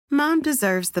Mom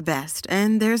deserves the best,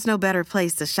 and there's no better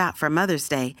place to shop for Mother's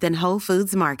Day than Whole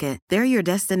Foods Market. They're your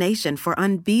destination for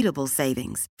unbeatable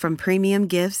savings, from premium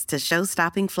gifts to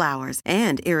show-stopping flowers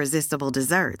and irresistible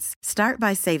desserts. Start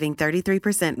by saving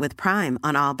 33% with Prime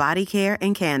on all body care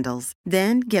and candles.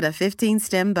 Then get a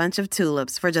 15-stem bunch of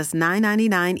tulips for just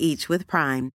 $9.99 each with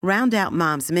Prime. Round out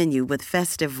Mom's menu with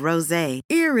festive rosé,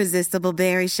 irresistible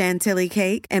berry chantilly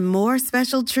cake, and more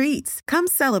special treats. Come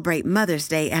celebrate Mother's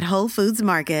Day at Whole Foods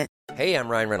Market. Hey, I'm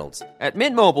Ryan Reynolds. At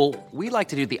Mint Mobile, we like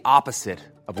to do the opposite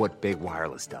of what Big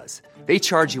Wireless does. They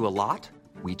charge you a lot,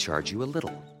 we charge you a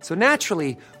little. So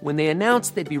naturally, when they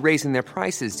announced they'd be raising their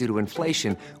prices due to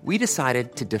inflation, we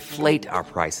decided to deflate our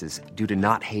prices due to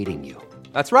not hating you.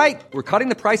 That's right. We're cutting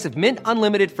the price of Mint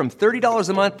Unlimited from $30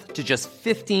 a month to just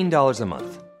 $15 a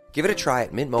month. Give it a try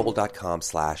at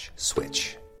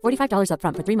mintmobile.com/switch. $45 up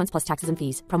front for 3 months plus taxes and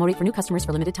fees. Promo rate for new customers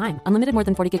for limited time. Unlimited more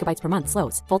than 40 gigabytes per month.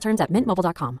 Slows full terms at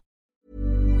mintmobile.com.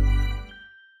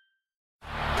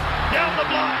 Down the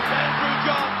block, Andrew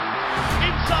John.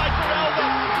 Inside for Elba.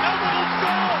 Elba will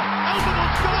score. Elba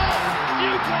will score.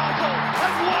 Newcastle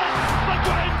have won the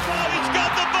grand final. He's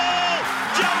got the ball.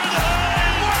 Jared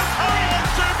Hayes. Oh,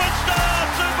 superstar,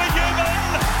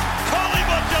 superhuman. Call him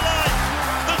what you like.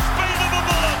 The speed of a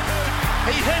bullet.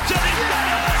 He hits it. He's got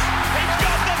it. He's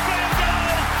got the field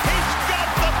goal. He's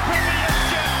got the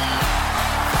premiership.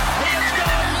 He has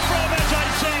gone from, as I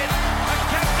said, a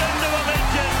captain to a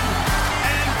legend.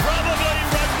 Probably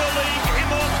rugby league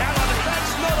immortality.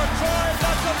 That's not a try,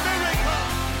 that's a miracle.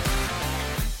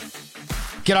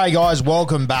 G'day guys,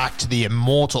 welcome back to the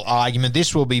Immortal Argument.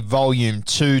 This will be volume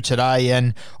 2 today,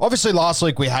 and obviously last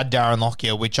week we had Darren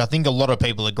Lockyer, which I think a lot of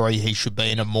people agree he should be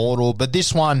an immortal, but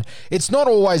this one, it's not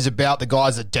always about the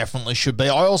guys that definitely should be.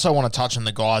 I also want to touch on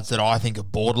the guys that I think are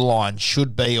borderline,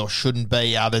 should be or shouldn't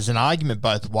be. There's an argument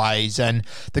both ways, and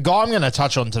the guy I'm going to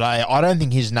touch on today, I don't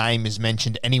think his name is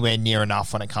mentioned anywhere near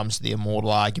enough when it comes to the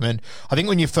Immortal Argument. I think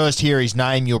when you first hear his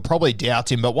name, you'll probably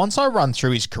doubt him, but once I run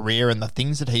through his career and the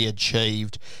things that he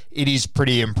achieved, it is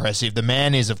pretty impressive. The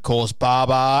man is, of course,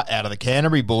 Barbar out of the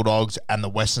Canterbury Bulldogs and the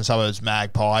Western Suburbs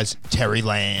Magpies, Terry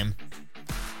Lamb.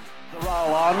 The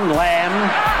roll on, Lamb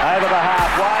over the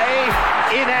halfway,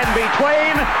 in and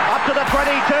between, up to the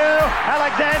 22,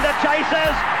 Alexander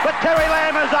chases, but Terry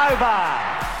Lamb is over.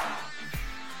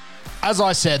 As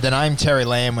I said, the name Terry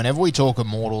Lamb, whenever we talk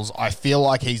Immortals, I feel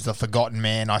like he's the forgotten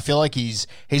man. I feel like he's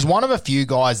one of a few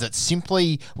guys that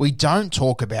simply, we don't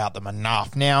talk about them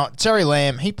enough. Now, Terry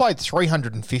Lamb, he played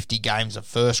 350 games of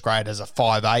first grade as a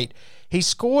 5'8". He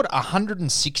scored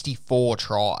 164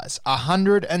 tries.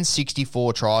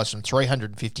 164 tries from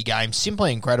 350 games.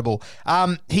 Simply incredible.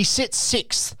 He sits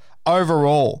 6th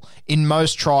overall in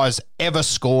most tries ever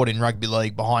scored in rugby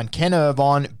league, behind Ken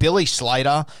Irvine, Billy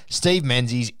Slater, Steve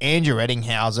Menzies, Andrew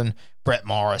Eddinghausen, Brett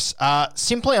Morris.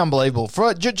 Simply unbelievable.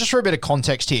 Just for a bit of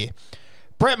context here,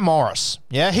 Brett Morris,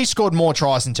 he scored more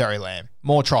tries than Terry Lamb.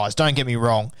 More tries, don't get me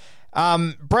wrong.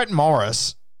 Brett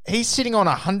Morris, he's sitting on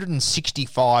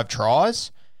 165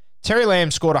 tries. Terry Lamb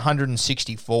scored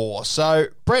 164. So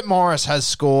Brett Morris has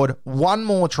scored one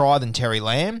more try than Terry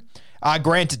Lamb.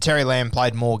 Granted, Terry Lamb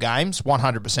played more games,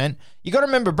 100%. You got to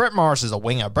remember, Brett Morris is a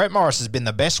winger. Brett Morris has been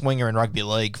the best winger in rugby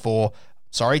league for,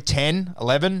 10,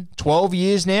 11, 12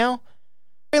 years now.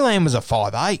 Terry Lamb was a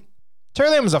 5'8".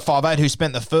 Terry Lamb was a 5'8" who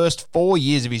spent the first 4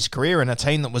 years of his career in a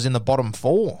team that was in the bottom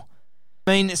 4.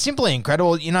 I mean, it's simply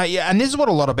incredible. And this is what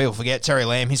a lot of people forget, Terry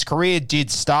Lamb. His career did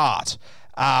start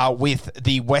with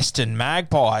the Western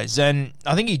Magpies, and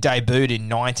I think he debuted in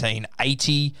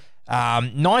 1980.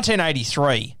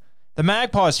 1983. The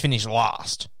Magpies finished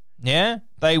last. Yeah?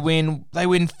 They win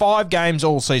 5 games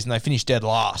all season. They finished dead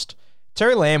last.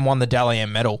 Terry Lamb won the Dally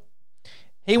M medal.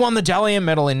 He won the Dally M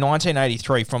medal in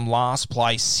 1983 from last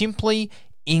place. Simply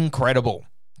incredible.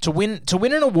 To win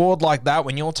an award like that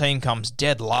when your team comes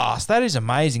dead last, that is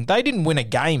amazing. They didn't win a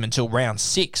game until round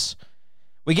 6.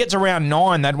 We get to round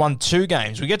 9, they'd won 2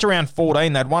 games. We get to round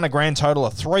 14, they'd won a grand total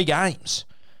of 3 games.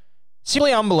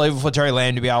 Simply unbelievable for Terry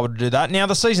Lamb to be able to do that. Now,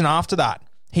 the season after that,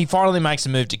 he finally makes a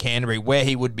move to Canterbury, where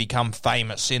he would become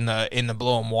famous in the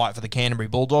blue and white for the Canterbury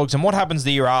Bulldogs. And what happens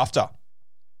the year after?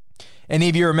 Any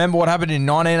of you remember what happened in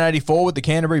 1984 with the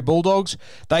Canterbury Bulldogs?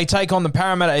 They take on the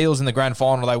Parramatta Eels in the grand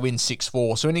final. They win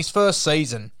 6-4. So in his first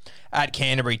season at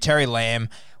Canterbury, Terry Lamb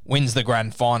wins the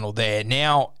grand final there.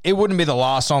 Now, it wouldn't be the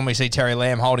last time we see Terry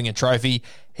Lamb holding a trophy.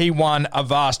 He won a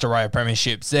vast array of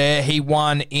premierships there. He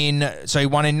won in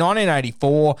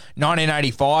 1984,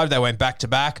 1985, they went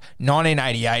back-to-back,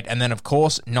 1988, and then, of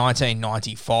course,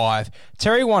 1995.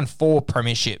 Terry won 4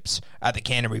 premierships at the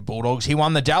Canterbury Bulldogs. He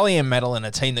won the Dally M medal in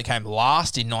a team that came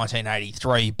last in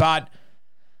 1983, but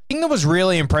thing that was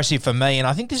really impressive for me, and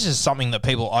I think this is something that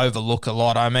people overlook a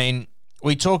lot. I mean,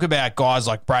 we talk about guys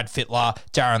like Brad Fittler,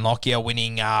 Darren Lockyer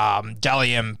winning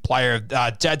Dally M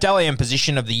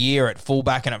position of the year at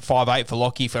fullback and at 5'8" for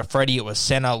Lockie. For Freddie, it was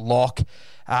centre, lock.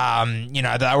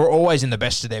 They were always in the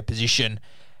best of their position.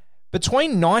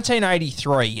 Between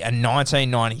 1983 and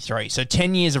 1993, so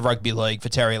 10 years of rugby league for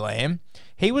Terry Lamb,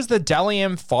 he was the Dally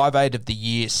M 5'8" of the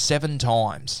year 7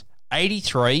 times.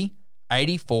 83,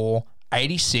 84,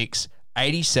 86,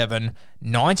 87,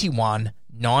 91,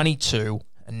 92,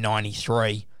 and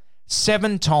 93.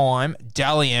 7-time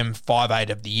Dally M 5'8"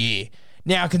 of the year.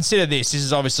 Now, consider this. This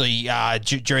is obviously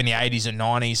during the 80s and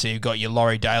 90s, so you've got your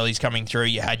Laurie Dailies coming through.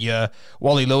 You had your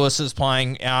Wally Lewises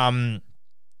playing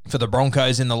for the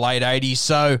Broncos in the late 80s.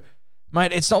 So,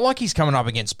 mate, it's not like he's coming up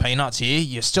against peanuts here.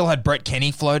 You still had Brett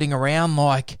Kenny floating around,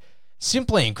 like,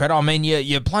 simply incredible. I mean,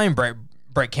 you're playing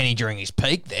Brett Kenny during his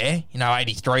peak there,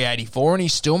 83, 84, and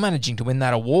he's still managing to win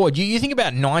that award. You think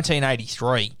about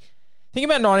 1983. Think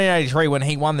about 1983 when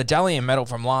he won the Dally M medal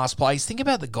from last place. Think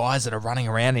about the guys that are running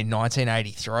around in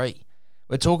 1983.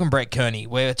 We're talking Brett Kearney.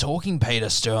 We're talking Peter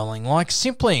Sterling. Like,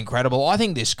 simply incredible. I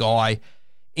think this guy,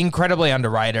 incredibly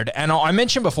underrated. And I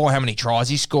mentioned before how many tries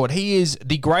he scored. He is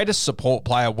the greatest support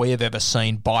player we have ever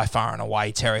seen by far and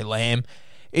away, Terry Lamb.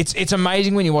 It's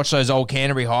amazing when you watch those old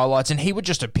Canterbury highlights, and he would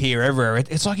just appear everywhere.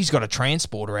 It's like he's got a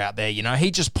transporter out there,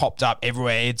 He just popped up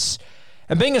everywhere.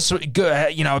 And being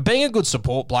a good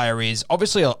support player is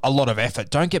obviously a lot of effort,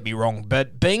 don't get me wrong,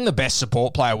 but being the best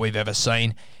support player we've ever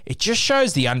seen, it just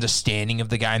shows the understanding of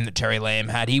the game that Terry Lamb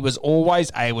had. He was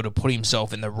always able to put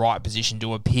himself in the right position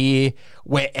to appear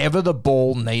wherever the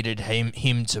ball needed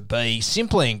him to be.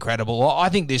 Simply incredible. I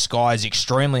think this guy is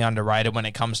extremely underrated when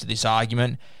it comes to this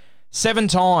argument.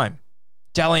 7-time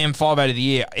Dally M 5'8" of the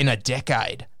year in a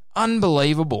decade.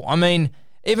 Unbelievable. I mean,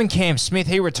 even Cam Smith,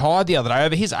 he retired the other day.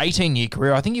 Over his 18-year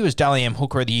career, I think he was Dally M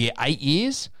Hooker of the Year 8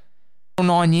 years or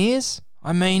 9 years.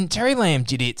 I mean, Terry Lamb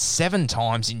did it 7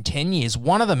 times in 10 years.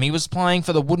 One of them, he was playing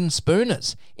for the Wooden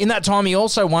Spooners. In that time, he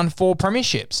also won 4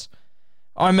 premierships.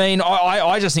 I mean,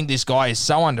 I just think this guy is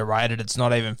so underrated, it's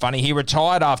not even funny. He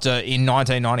retired in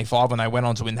 1995 when they went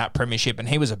on to win that premiership, and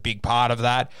he was a big part of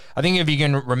that. I think if you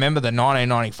can remember the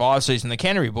 1995 season, the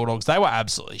Canterbury Bulldogs, they were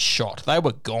absolutely shot. They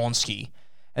were Gonski.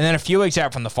 And then a few weeks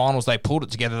out from the finals, they pulled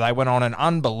it together. They went on an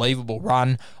unbelievable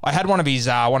run. I had one of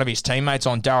his teammates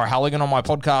on, Darragh Halligan, on my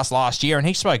podcast last year, and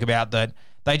he spoke about that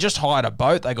they just hired a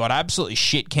boat. They got absolutely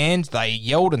shit canned. They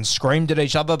yelled and screamed at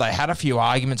each other. They had a few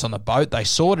arguments on the boat. They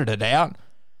sorted it out.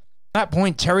 At that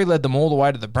point, Terry led them all the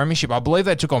way to the premiership. I believe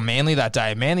they took on Manly that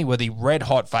day. Manly were the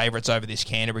red-hot favourites over this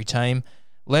Canterbury team.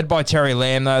 Led by Terry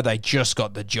Lamb, though, they just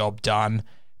got the job done.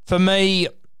 For me,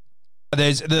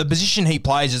 there's the position he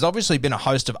plays has obviously been a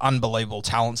host of unbelievable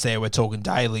talents there. We're talking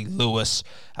Daly, Lewis,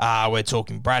 we're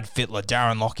talking Brad Fittler,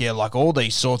 Darren Lockyer, like all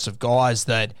these sorts of guys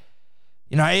that,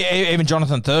 even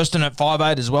Jonathan Thurston at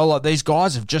 5'8" as well. Like, these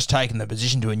guys have just taken the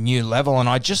position to a new level, and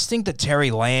I just think that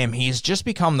Terry Lamb, he has just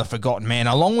become the forgotten man,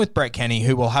 along with Brett Kenny,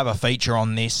 who will have a feature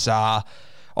on this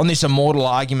immortal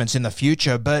arguments in the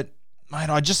future. But mate,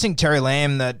 I just think Terry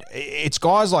Lamb, that it's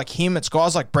guys like him, it's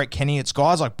guys like Brett Kenny, it's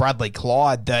guys like Bradley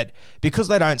Clyde that, because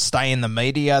they don't stay in the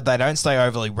media, they don't stay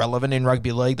overly relevant in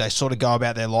rugby league, they sort of go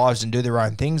about their lives and do their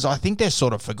own things. I think they're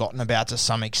sort of forgotten about to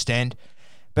some extent.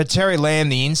 But Terry Lamb,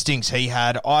 the instincts he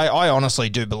had, I honestly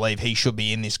do believe he should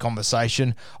be in this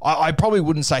conversation. I probably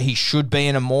wouldn't say he should be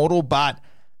an immortal, but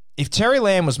if Terry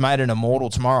Lamb was made an immortal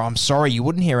tomorrow, I'm sorry, you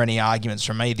wouldn't hear any arguments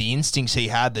from me. The instincts he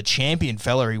had, the champion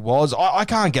fella he was, I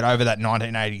can't get over that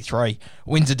 1983.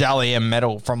 Wins a Dally M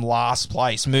medal from last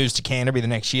place, moves to Canterbury the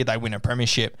next year, they win a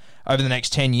premiership. Over the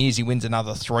next 10 years, he wins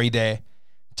another 3 there.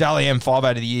 Dally M 5'8"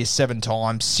 of the year 7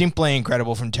 times. Simply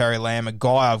incredible from Terry Lamb, a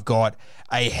guy I've got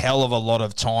a hell of a lot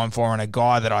of time for, and a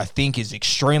guy that I think is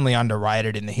extremely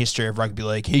underrated in the history of rugby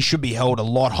league. He should be held a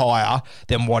lot higher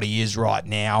than what he is right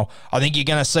now. I think you're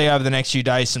going to see over the next few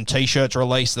days some T-shirts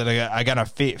released that are going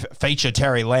to feature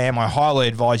Terry Lamb. I highly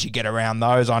advise you get around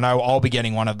those. I know I'll be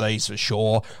getting one of these for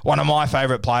sure. One of my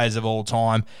favourite players of all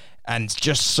time. And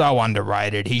just so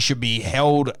underrated. He should be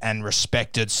held and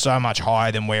respected so much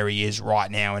higher than where he is right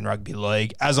now in rugby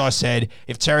league. As I said,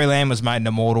 if Terry Lamb was made an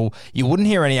immortal, you wouldn't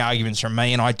hear any arguments from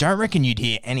me, and I don't reckon you'd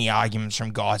hear any arguments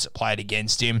from guys that played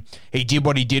against him. He did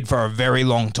what he did for a very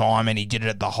long time, and he did it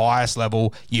at the highest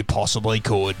level you possibly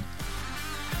could.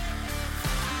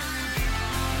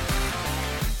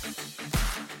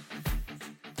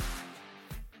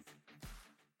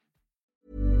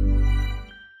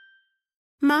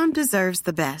 Mom deserves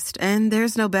the best, and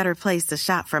there's no better place to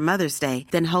shop for Mother's Day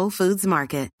than Whole Foods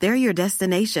Market. They're your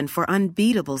destination for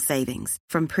unbeatable savings,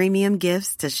 from premium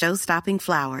gifts to show-stopping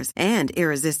flowers and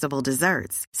irresistible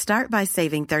desserts. Start by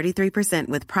saving 33%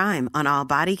 with Prime on all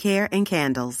body care and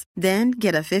candles. Then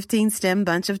get a 15-stem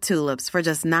bunch of tulips for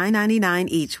just $9.99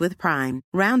 each with Prime.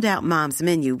 Round out Mom's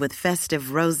menu with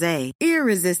festive rosé,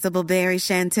 irresistible berry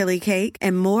chantilly cake,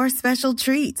 and more special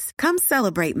treats. Come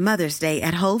celebrate Mother's Day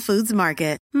at Whole Foods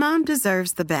Market. Mom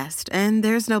deserves the best, and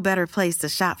there's no better place to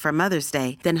shop for Mother's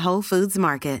Day than Whole Foods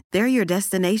Market. They're your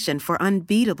destination for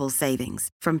unbeatable savings,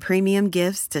 from premium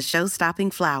gifts to show-stopping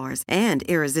flowers and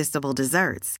irresistible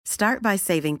desserts. Start by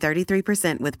saving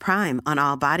 33% with Prime on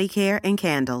all body care and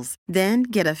candles. Then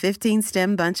get a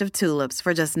 15-stem bunch of tulips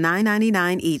for just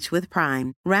 $9.99 each with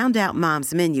Prime. Round out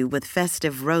Mom's menu with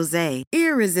festive rosé,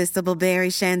 irresistible berry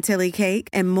chantilly cake,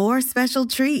 and more special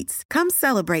treats. Come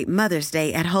celebrate Mother's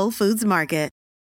Day at Whole Foods Market.